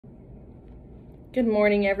Good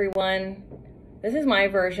morning, everyone. This is my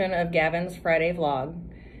version of Gavin's Friday vlog.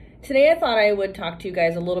 Today I thought I would talk to you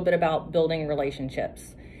guys a little bit about building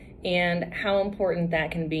relationships and how important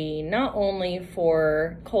that can be, not only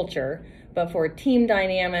for culture, but for team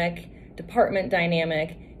dynamic, department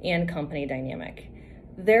dynamic, and company dynamic.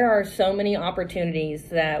 There are so many opportunities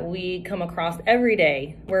that we come across every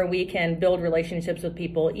day where we can build relationships with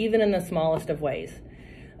people, even in the smallest of ways.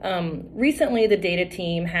 Recently, the data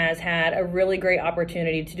team has had a really great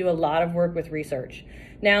opportunity to do a lot of work with research.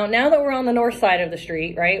 Now that we're on the north side of the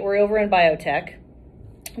street, right, we're over in biotech.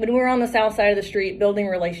 When we were on the south side of the street building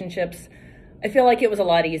relationships, I feel like it was a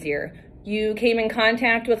lot easier. You came in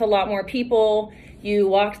contact with a lot more people. You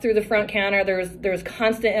walked through the front counter. There's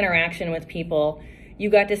constant interaction with people. You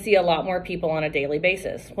got to see a lot more people on a daily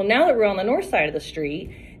basis. Well, now that we're on the north side of the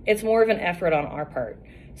street, it's more of an effort on our part.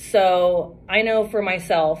 So I know for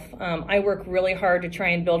myself, I work really hard to try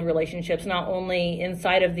and build relationships, not only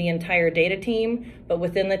inside of the entire data team, but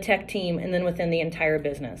within the tech team and then within the entire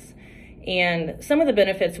business. And some of the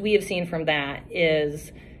benefits we have seen from that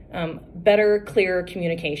is better, clearer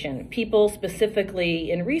communication. People specifically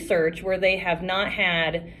in research where they have not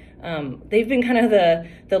had, they've been kind of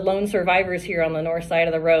the lone survivors here on the north side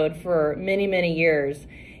of the road for many, many years.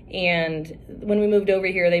 And when we moved over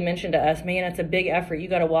here, they mentioned to us, man, it's a big effort. You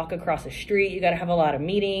got to walk across the street. You got to have a lot of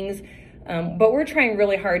meetings. But we're trying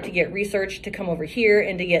really hard to get research to come over here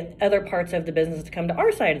and to get other parts of the business to come to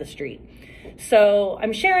our side of the street. So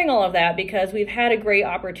I'm sharing all of that because we've had a great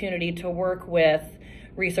opportunity to work with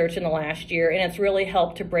research in the last year, and it's really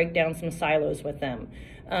helped to break down some silos with them.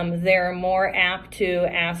 They're more apt to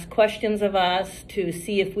ask questions of us to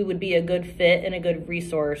see if we would be a good fit and a good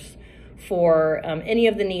resource for any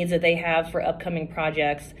of the needs that they have for upcoming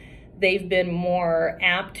projects. They've been more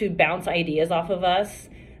apt to bounce ideas off of us.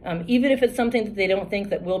 Even if it's something that they don't think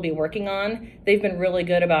that we'll be working on, they've been really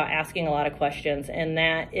good about asking a lot of questions. And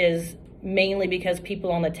that is mainly because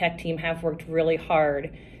people on the tech team have worked really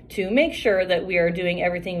hard to make sure that we are doing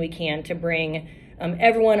everything we can to bring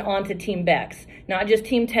everyone onto Team Bex. Not just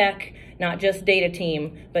Team Tech, not just data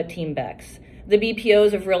team, but Team Bex. The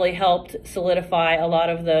BPOs have really helped solidify a lot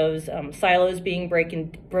of those silos being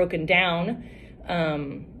broken down.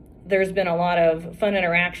 There's been a lot of fun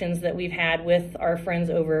interactions that we've had with our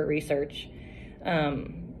friends over at research.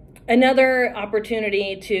 Another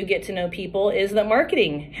opportunity to get to know people is that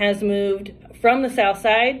marketing has moved from the south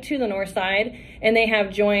side to the north side, and they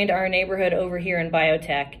have joined our neighborhood over here in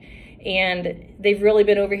biotech. And they've really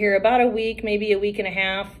been over here about a week, maybe a week and a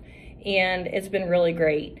half, and it's been really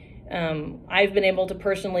great. I've been able to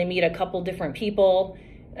personally meet a couple different people.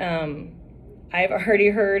 I've already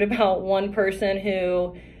heard about one person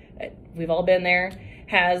who, we've all been there,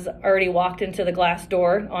 has already walked into the glass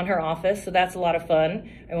door on her office, so that's a lot of fun.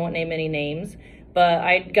 I won't name any names, but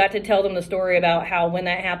I got to tell them the story about how when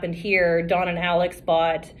that happened here, Dawn and Alex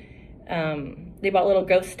bought little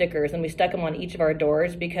ghost stickers, and we stuck them on each of our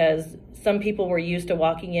doors because some people were used to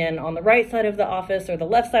walking in on the right side of the office or the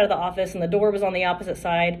left side of the office, and the door was on the opposite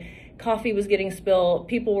side. Coffee was getting spilled,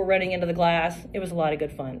 people were running into the glass. It was a lot of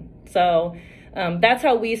good fun. So that's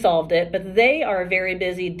how we solved it, but they are very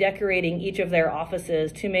busy decorating each of their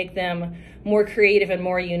offices to make them more creative and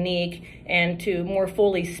more unique and to more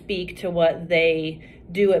fully speak to what they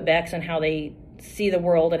do at Bex and how they see the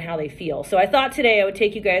world and how they feel. So I thought today I would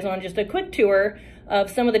take you guys on just a quick tour of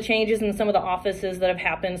some of the changes in some of the offices that have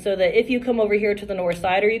happened so that if you come over here to the north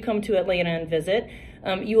side or you come to Atlanta and visit,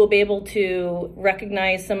 you will be able to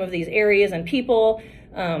recognize some of these areas and people,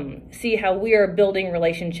 see how we are building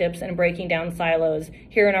relationships and breaking down silos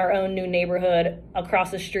here in our own new neighborhood across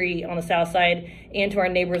the street on the south side and to our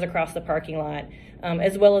neighbors across the parking lot,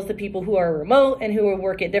 as well as the people who are remote and who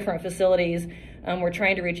work at different facilities. We're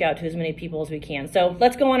trying to reach out to as many people as we can. So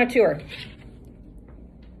let's go on a tour.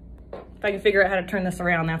 If I can figure out how to turn this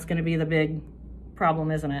around, that's going to be the big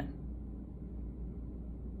problem, isn't it?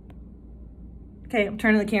 Okay, I'm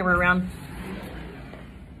turning the camera around.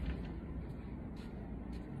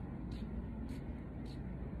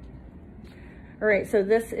 All right, so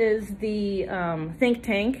this is the think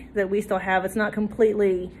tank that we still have. It's not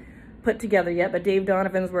completely put together yet, but Dave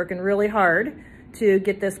Donovan's working really hard to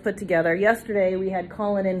get this put together. Yesterday, we had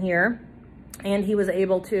Colin in here, and he was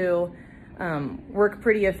able to work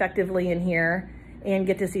pretty effectively in here and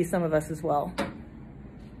get to see some of us as well.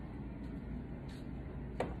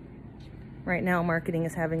 Right now, marketing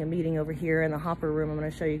is having a meeting over here in the hopper room. I'm going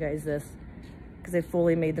to show you guys this because they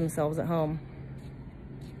fully made themselves at home.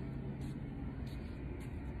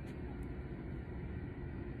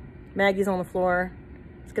 Maggie's on the floor.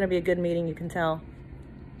 It's going to be a good meeting, you can tell.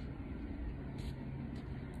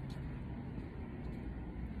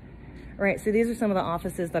 All right, so these are some of the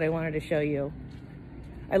offices that I wanted to show you.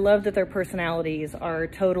 I love that their personalities are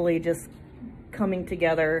totally just coming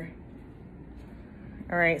together.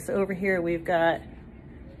 All right, so over here we've got,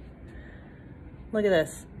 look at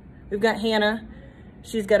this. We've got Hannah.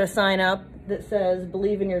 She's got a sign up that says,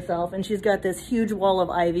 believe in yourself, and she's got this huge wall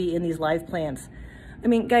of ivy in these live plants. I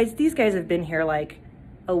mean, guys, these guys have been here like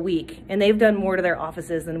a week, and they've done more to their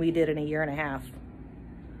offices than we did in a year and a half.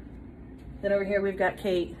 Then over here we've got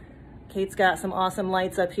Kate. Kate's got some awesome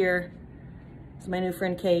lights up here. It's my new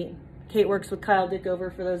friend Kate. Kate works with Kyle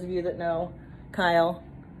Dickover, for those of you that know Kyle.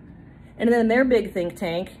 And then their big think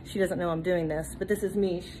tank, she doesn't know I'm doing this, but this is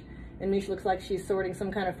Mish. And Mish looks like she's sorting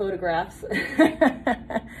some kind of photographs.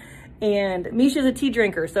 And Mish is a tea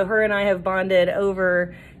drinker, so her and I have bonded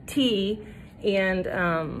over tea, and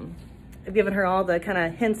I've given her all the kind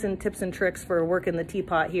of hints and tips and tricks for working the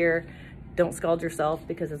teapot here. Don't scald yourself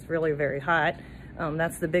because it's really very hot.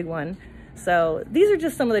 That's the big one. So these are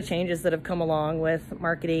just some of the changes that have come along with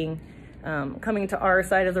marketing, coming to our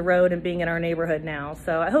side of the road and being in our neighborhood now.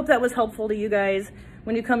 So I hope that was helpful to you guys.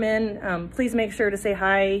 When you come in, please make sure to say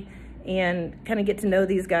hi and kind of get to know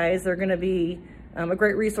these guys. They're gonna be a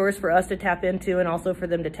great resource for us to tap into, and also for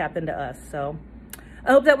them to tap into us. So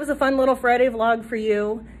I hope that was a fun little Friday vlog for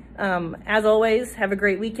you. As always, have a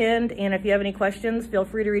great weekend, and if you have any questions, feel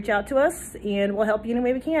free to reach out to us and we'll help you any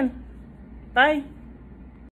way we can. Bye.